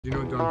You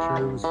know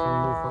Cholera was from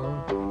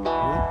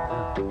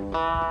Ottawa?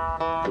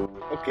 Yeah.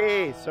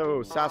 Okay,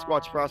 so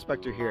Sasquatch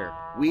Prospector here.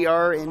 We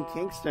are in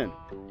Kingston,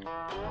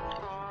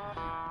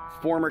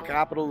 former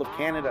capital of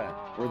Canada,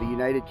 or the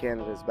United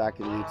Canadas back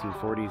in the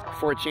 1840s,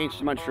 before it changed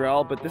to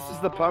Montreal. But this is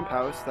the pump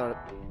house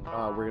that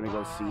we're gonna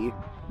go see.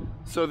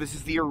 So this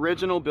is the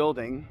original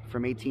building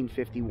from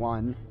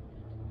 1851.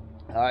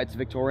 It's a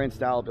Victorian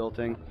style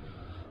building,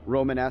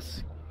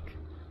 Romanesque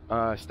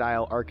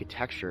style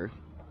architecture.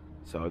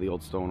 So the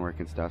old stonework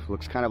and stuff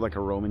looks kind of like a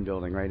Roman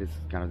building, right? It's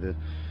kind of the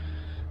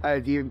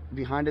idea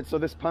behind it. So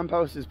this pump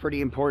house is pretty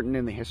important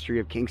in the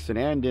history of Kingston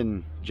and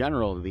in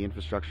general the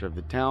infrastructure of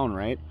the town,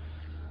 right?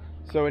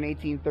 So in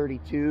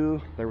 1832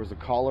 there was a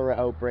cholera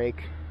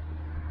outbreak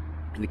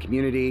in the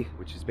community,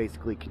 which is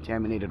basically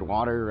contaminated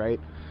water, right?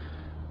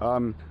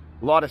 A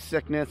lot of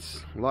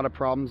sickness, a lot of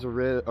problems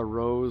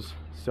arose.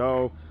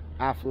 So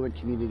affluent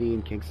community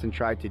in Kingston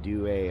tried to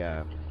do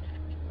a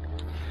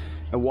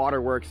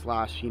waterworks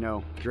slash,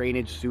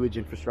 drainage sewage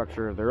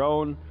infrastructure of their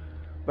own,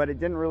 but it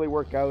didn't really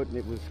work out, and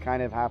it was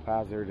kind of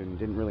haphazard and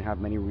didn't really have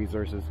many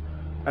resources.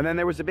 And then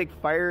there was a big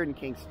fire in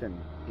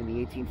Kingston in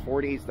the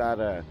 1840s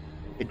that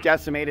it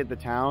decimated the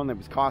town. It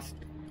was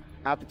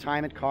at the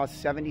time it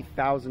cost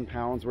 70,000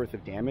 pounds worth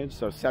of damage.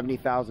 So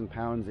 70,000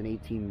 pounds in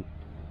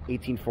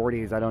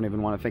 1840s, I don't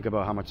even want to think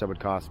about how much that would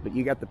cost, but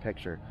you get the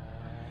picture.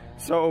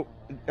 So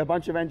a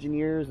bunch of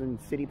engineers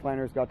and city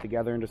planners got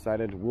together and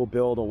decided we'll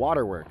build a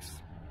waterworks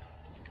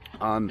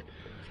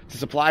to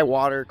supply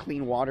water,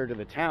 clean water to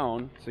the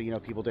town, so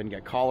people didn't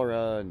get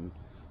cholera and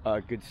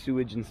good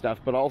sewage and stuff,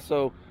 but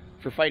also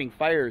for fighting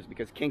fires,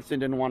 because Kingston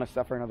didn't want to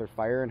suffer another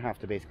fire and have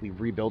to basically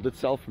rebuild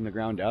itself from the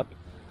ground up.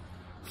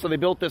 So they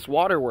built this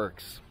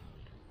waterworks,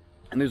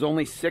 and there's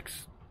only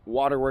 6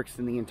 waterworks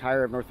in the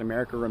entire of North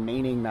America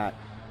remaining that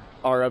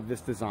are of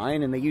this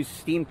design, and they use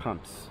steam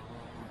pumps,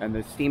 and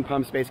the steam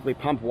pumps basically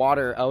pump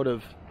water out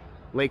of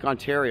Lake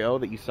Ontario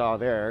that you saw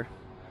there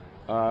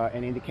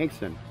and into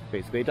Kingston.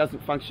 Basically, it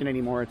doesn't function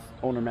anymore. It's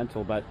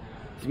ornamental, but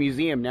it's a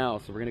museum now,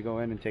 so we're gonna go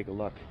in and take a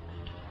look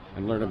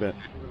and learn a bit.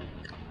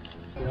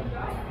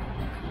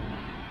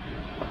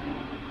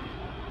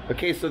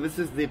 Okay, so this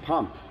is the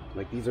pump.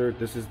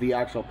 This is the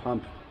actual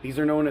pump. These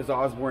are known as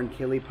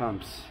Osborne-Killey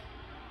pumps.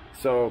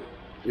 So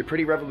they're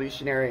pretty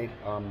revolutionary.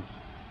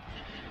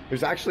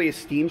 There's actually a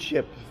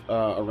steamship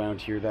around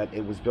here that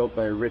it was built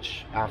by a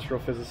rich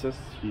astrophysicist.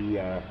 He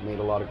made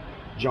a lot of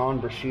John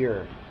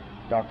Brashear.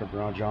 Dr.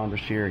 John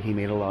Brashear, he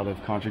made a lot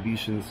of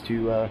contributions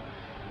to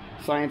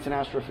science and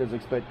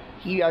astrophysics, but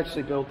he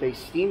actually built a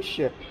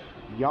steamship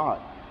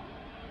yacht,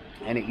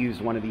 and it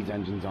used one of these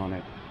engines on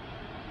it.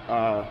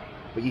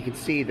 But you can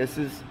see this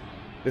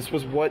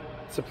was what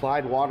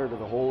supplied water to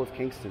the whole of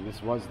Kingston.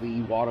 This was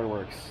the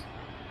waterworks.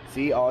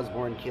 See,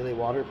 Osborne-Killey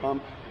water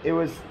pump. It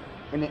was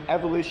an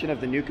evolution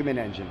of the Newcomen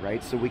engine,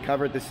 right? So we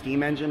covered the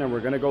steam engine, and we're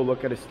gonna go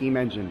look at a steam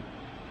engine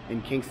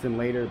in Kingston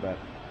later, but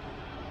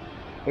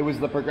it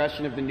was the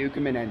progression of the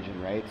Newcomen engine,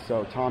 right?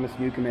 So Thomas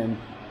Newcomen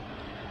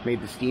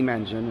made the steam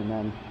engine, and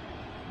then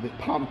the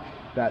pump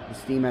that the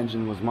steam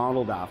engine was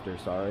modeled after,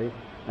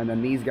 and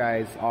then these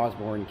guys,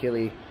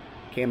 Osborne-Killey,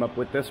 came up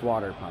with this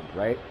water pump,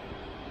 right?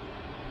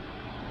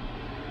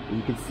 And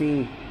you can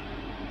see,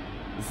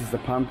 this is the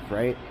pump,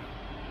 right?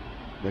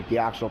 Like the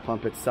actual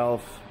pump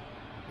itself.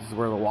 This is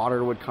where the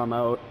water would come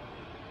out,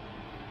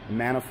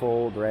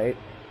 manifold, right?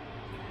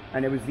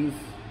 And it was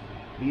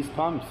these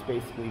pumps,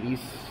 basically,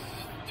 these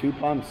 2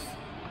 pumps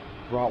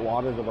brought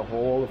water to the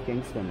whole of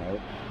Kingston,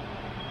 right?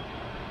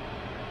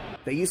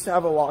 They used to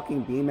have a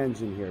walking beam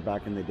engine here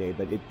back in the day,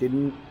 but it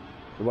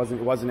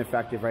wasn't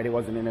effective, right? It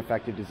wasn't an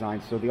effective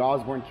design. So the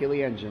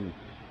Osborne-Killey engine,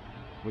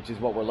 which is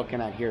what we're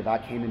looking at here,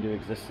 that came into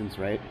existence,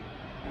 right?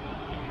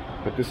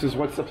 But this is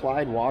what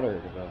supplied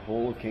water to the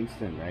whole of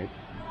Kingston, right?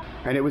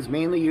 And it was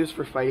mainly used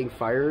for fighting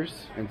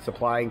fires and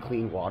supplying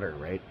clean water,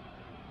 right?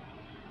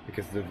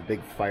 Because of the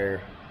big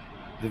fire,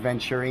 the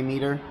Venturi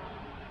meter.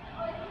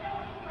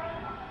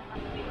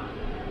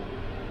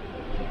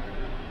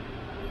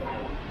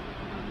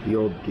 The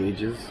old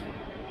gauges.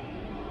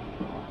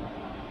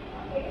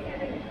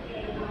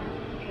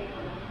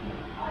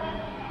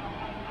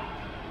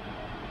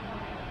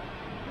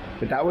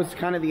 But that was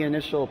kind of the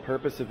initial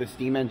purpose of the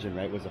steam engine,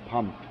 right? Was a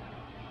pump.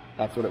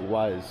 That's what it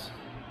was.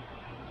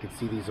 You can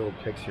see these old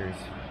pictures.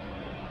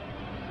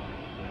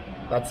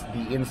 That's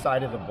the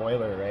inside of the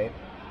boiler, right?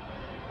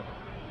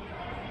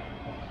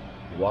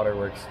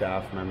 Waterworks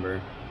staff member.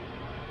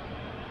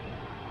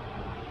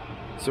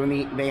 So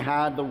they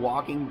had the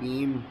walking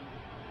beam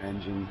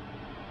engine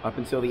up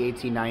until the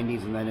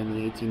 1890s, and then in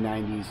the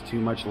 1890s 2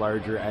 much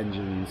larger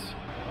engines.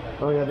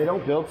 Oh yeah, they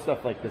don't build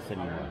stuff like this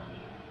anymore.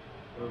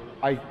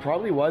 I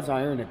probably was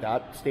iron at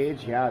that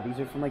stage. Yeah, these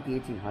are from like the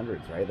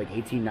 1800s, right? Like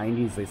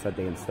 1890s they said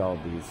they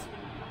installed these.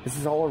 This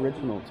is all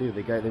original too.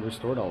 They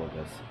restored all of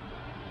this.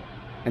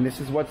 And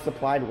this is what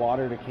supplied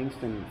water to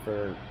Kingston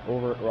for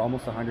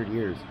almost 100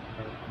 years.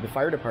 The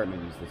fire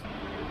department used this.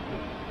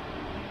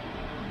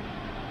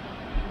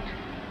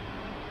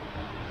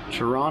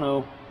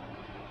 Toronto.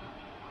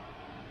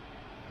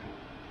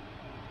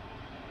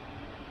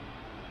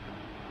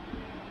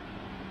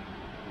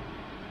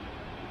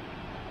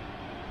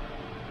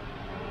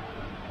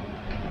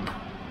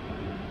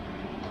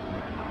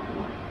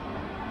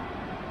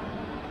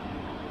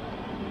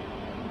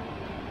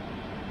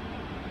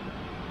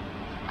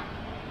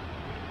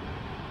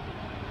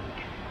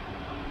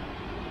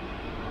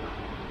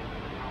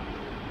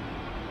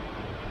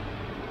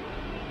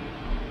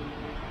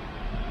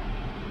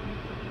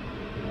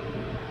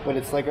 but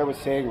it's like I was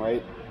saying,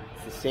 right?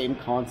 It's the same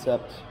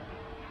concept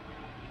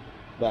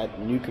that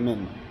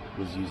Newcomen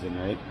was using,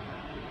 right?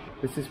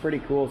 This is pretty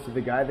cool. So the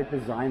guy that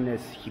designed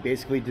this, he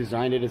basically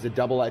designed it as it's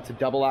a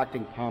double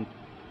acting pump.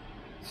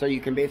 So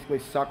you can basically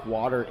suck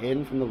water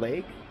in from the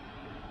lake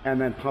and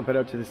then pump it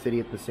out to the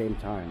city at the same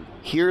time.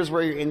 Here's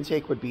where your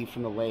intake would be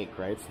from the lake,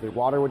 right? So the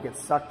water would get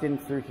sucked in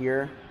through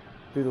here,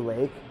 through the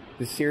lake.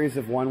 The series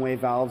of one-way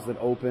valves that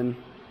open.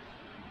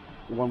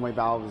 The one-way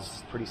valve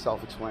is pretty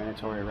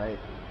self-explanatory, right?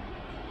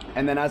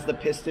 And then as the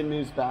piston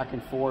moves back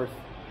and forth,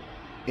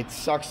 it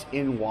sucks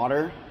in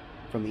water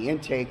from the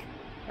intake,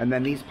 and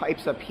then these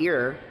pipes up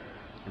here,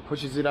 and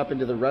pushes it up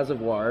into the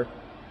reservoir,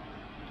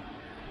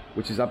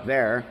 which is up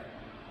there.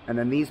 And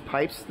then these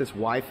pipes, this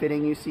Y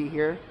fitting you see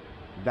here,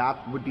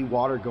 that would be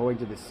water going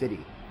to the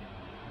city.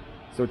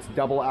 So it's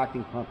double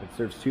acting pump. It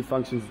serves two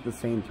functions at the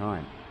same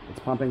time. It's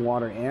pumping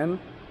water in,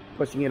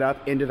 pushing it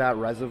up into that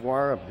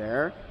reservoir up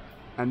there,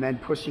 and then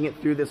pushing it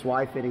through this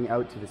Y fitting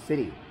out to the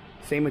city.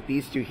 Same with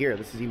these two here.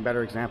 This is an even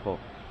better example.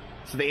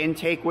 So the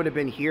intake would have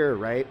been here,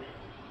 right?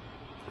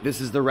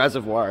 This is the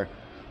reservoir.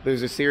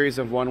 There's a series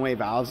of one-way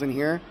valves in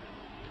here.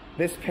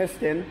 This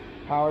piston,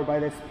 powered by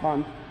this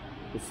pump,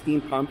 the steam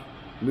pump,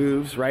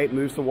 moves, right?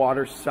 Moves the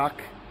water,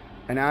 suck.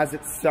 And as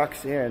it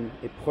sucks in,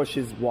 it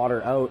pushes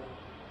water out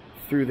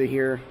through the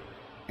here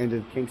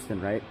into Kingston,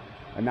 right?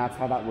 And that's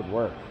how that would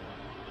work.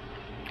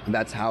 And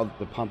that's how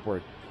the pump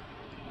worked.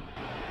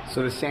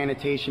 So the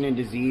sanitation and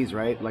disease,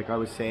 right? Like I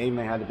was saying,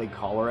 they had a big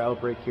cholera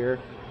outbreak here.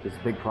 This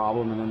big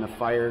problem, and then the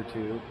fire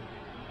too.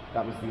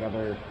 That was the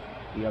other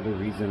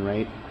reason,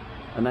 right?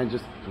 And then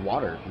just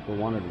water. People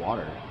wanted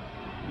water.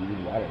 You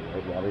need water,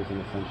 right? Water is an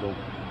essential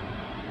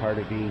part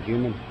of being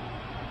human.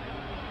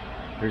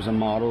 Here's a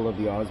model of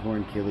the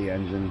Osborne-Killey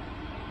engine.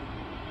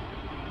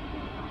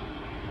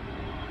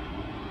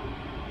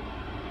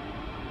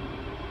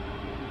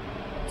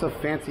 It's a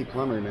fancy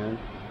plumber, man.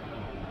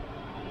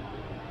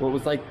 Well, it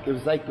was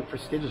like the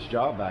prestigious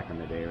job back in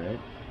the day, right?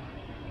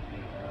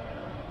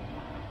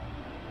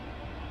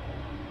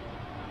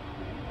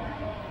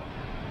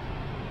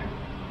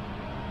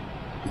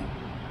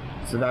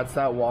 So that's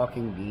that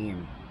walking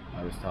beam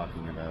I was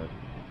talking about.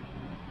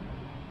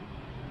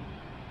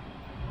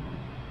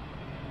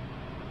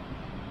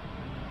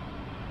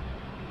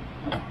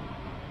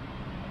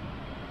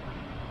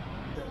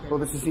 Well,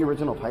 this is the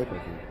original pipe, I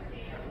think.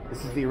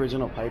 This is the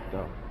original pipe,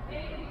 though.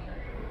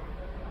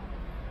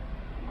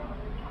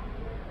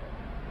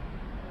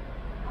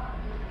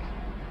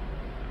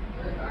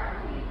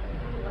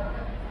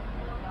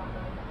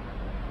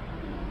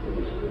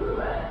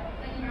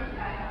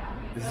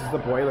 This is the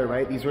boiler,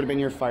 right? These would have been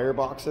your fire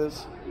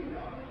boxes.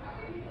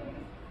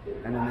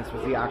 And then this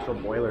was the actual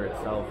boiler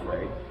itself,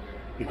 right?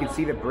 You can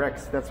see the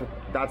bricks.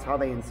 That's how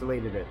they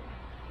insulated it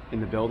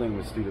in the building,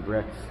 was through the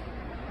bricks.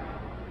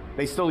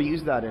 They still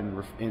use that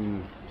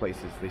in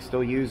places. They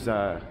still use,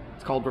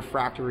 it's called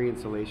refractory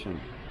insulation.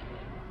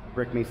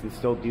 Brick masons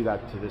still do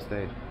that to this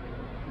day.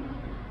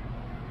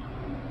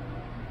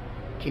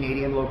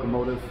 Canadian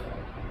Locomotive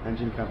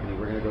Engine Company.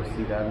 We're gonna go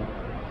see them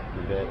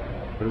in a bit.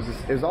 But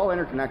it was all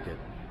interconnected.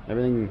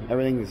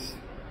 Everything is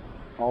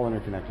all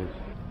interconnected.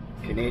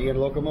 Canadian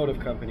Locomotive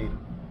Company.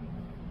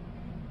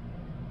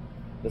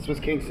 This was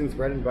Kingston's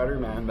bread and butter,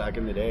 man, back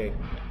in the day.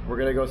 We're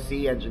gonna go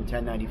see Engine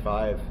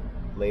 1095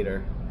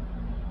 later.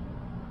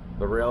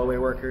 The railway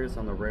workers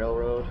on the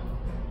railroad.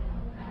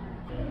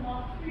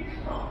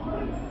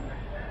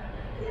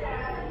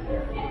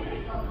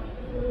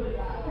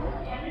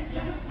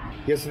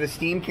 Yeah, so the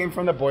steam came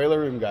from the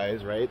boiler room,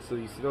 guys, right? So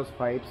you see those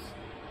pipes.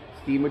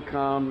 Steam would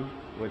come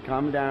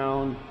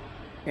down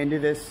into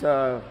this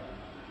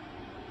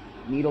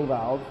needle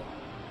valve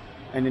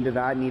and into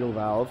that needle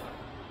valve,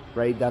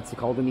 right? That's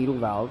called a needle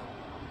valve.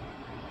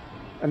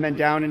 And then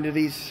down into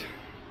these,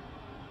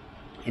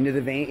 into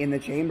the vein, in the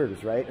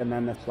chambers, right? And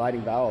then the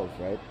sliding valves,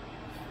 right?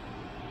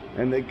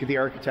 And the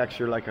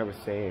architecture, like I was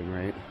saying,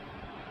 right?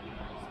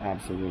 It's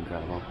absolutely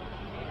incredible.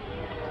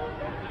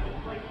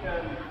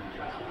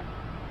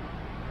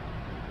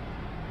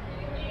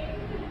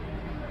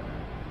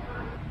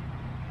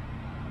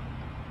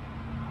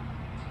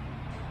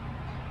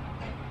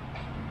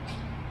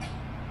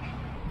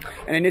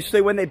 And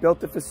initially when they built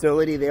the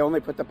facility, they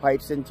only put the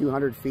pipes in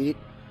 200 feet.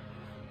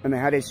 And they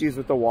had issues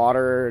with the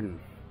water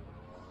and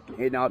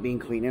it not being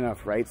clean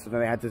enough, right? So then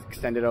they had to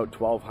extend it out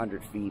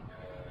 1,200 feet.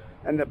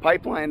 And the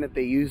pipeline that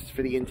they used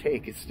for the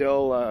intake is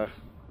still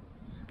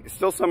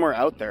somewhere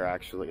out there,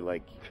 actually.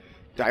 Like,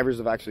 divers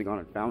have actually gone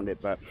and found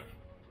it, but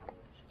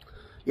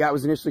yeah, it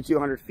was initially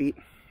 200 feet.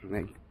 And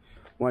they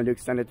wanted to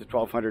extend it to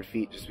 1,200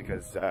 feet just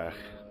because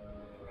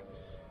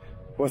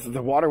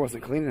the water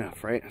wasn't clean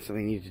enough, right? So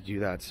they needed to do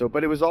that. So,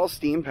 but it was all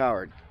steam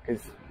powered,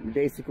 because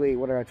basically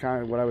what I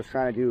was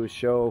trying to do was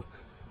show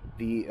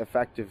the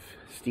effect of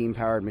steam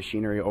powered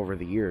machinery over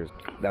the years.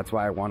 That's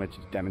why I wanted to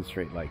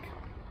demonstrate like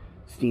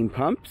steam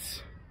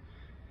pumps,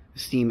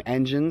 steam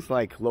engines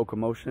like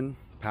locomotion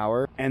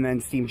power, and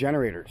then steam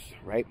generators,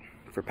 right?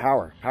 For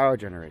power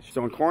generation.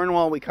 So in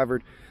Cornwall we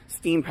covered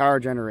steam power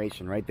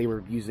generation, right? They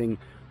were using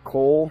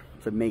coal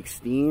to make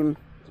steam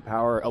to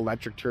power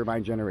electric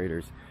turbine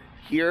generators.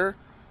 Here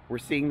we're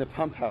seeing the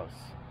pump house,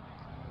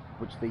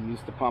 which they use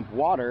to pump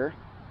water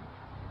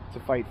to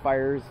fight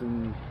fires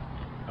and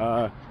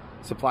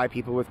supply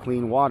people with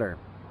clean water.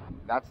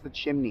 That's the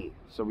chimney.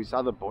 So we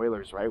saw the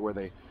boilers, right, where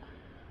they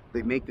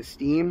make the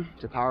steam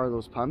to power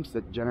those pumps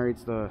that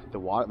generates the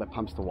water, that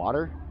pumps the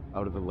water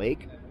out of the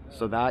lake.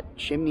 So that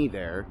chimney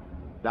there,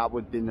 that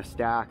would have been the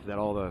stack that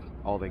all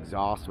the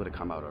exhaust would have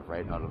come out of,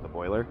 right, out of the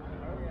boiler.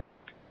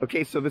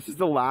 Okay, so this is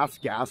the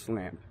last gas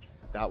lamp.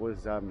 That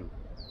was as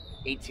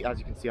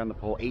you can see on the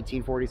pole,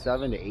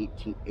 1847 to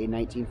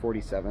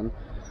 1947.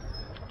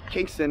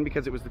 Kingston,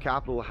 because it was the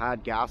capital,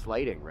 had gas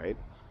lighting, right?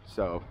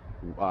 So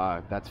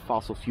that's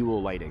fossil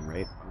fuel lighting,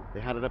 right?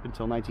 They had it up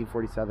until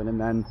 1947, and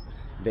then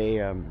they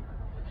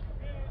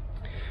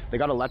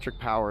got electric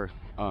power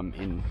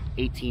in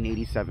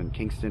 1887.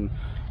 Kingston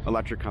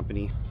Electric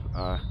Company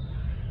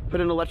put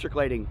in electric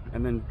lighting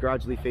and then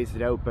gradually phased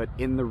it out. But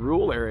in the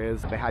rural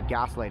areas, they had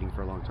gas lighting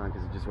for a long time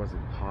because it just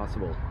wasn't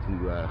possible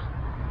to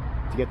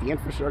get the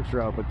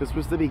infrastructure out. But this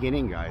was the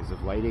beginning, guys,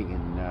 of lighting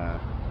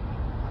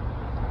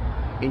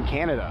in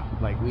Canada.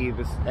 Like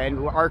and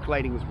arc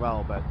lighting as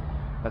well, but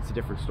that's a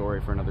different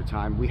story for another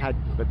time.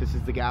 But this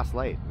is the gas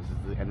light.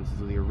 This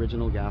is the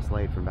original gas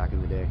light from back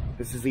in the day.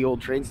 This is the old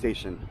train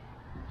station.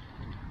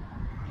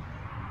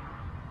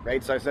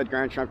 Right, so I said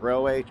Grand Trunk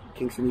Railway.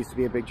 Kingston used to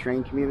be a big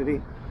train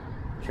community.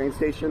 Train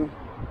station,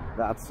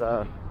 that's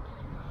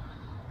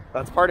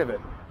part of it.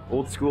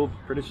 Old school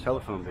British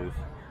telephone booth.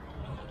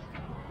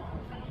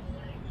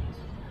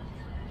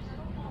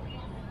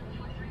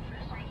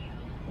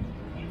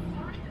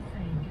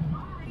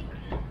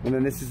 And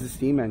then this is the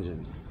steam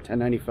engine,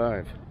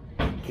 1095.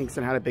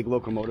 Kingston had a big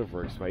locomotive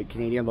works, right?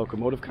 Canadian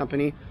Locomotive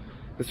Company.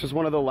 This was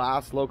one of the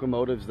last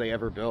locomotives they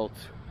ever built.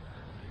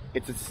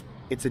 It's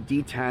a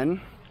D10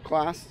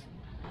 class.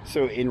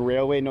 So in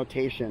railway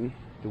notation,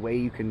 the way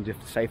you can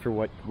decipher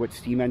what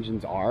steam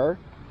engines are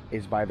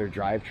is by their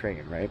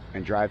drivetrain, right?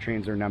 And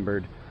drivetrains are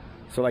numbered.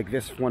 So like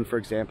this one, for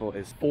example,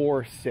 is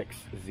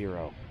 460.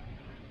 So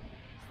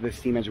this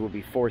steam engine will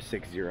be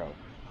 460.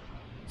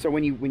 So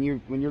when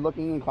you're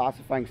looking and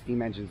classifying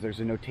steam engines, there's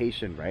a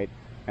notation, right?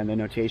 And the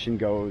notation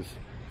goes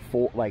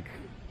for like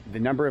the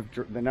number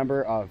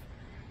of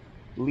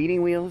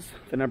leading wheels,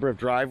 the number of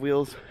drive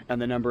wheels,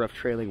 and the number of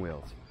trailing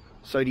wheels.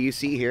 So do you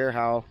see here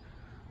how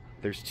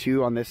there's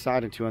 2 on this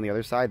side and 2 on the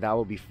other side? That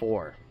would be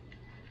 4.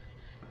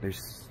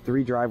 There's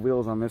 3 drive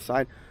wheels on this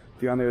side,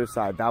 3 on the other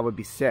side. That would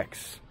be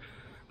 6.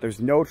 There's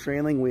no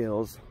trailing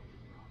wheels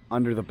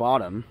under the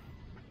bottom,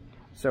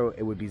 so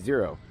it would be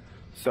 0.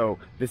 So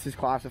this is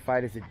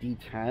classified as a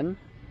D10.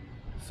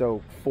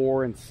 So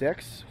 4 and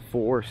 6,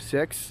 4,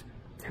 6,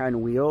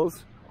 10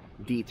 wheels,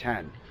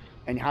 D10.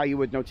 And how you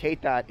would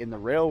notate that in the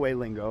railway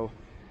lingo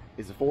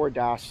is a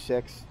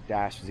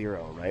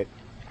 4-6-0, right?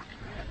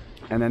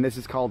 And then this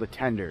is called a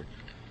tender.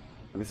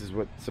 And this is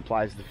what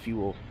supplies the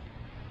fuel.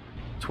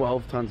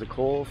 12 tons of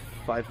coal,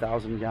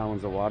 5,000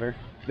 gallons of water.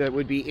 That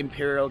would be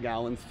imperial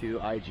gallons to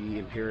IG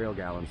imperial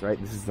gallons, right?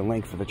 This is the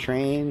length of the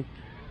train,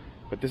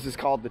 but this is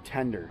called the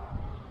tender.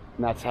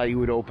 And that's how you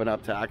would open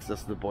up to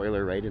access the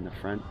boiler right in the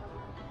front.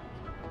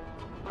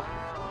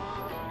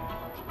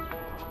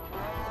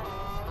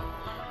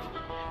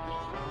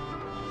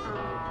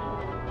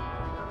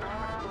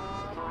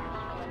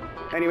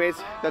 Anyways,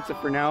 that's it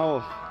for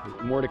now.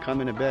 More to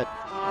come in a bit.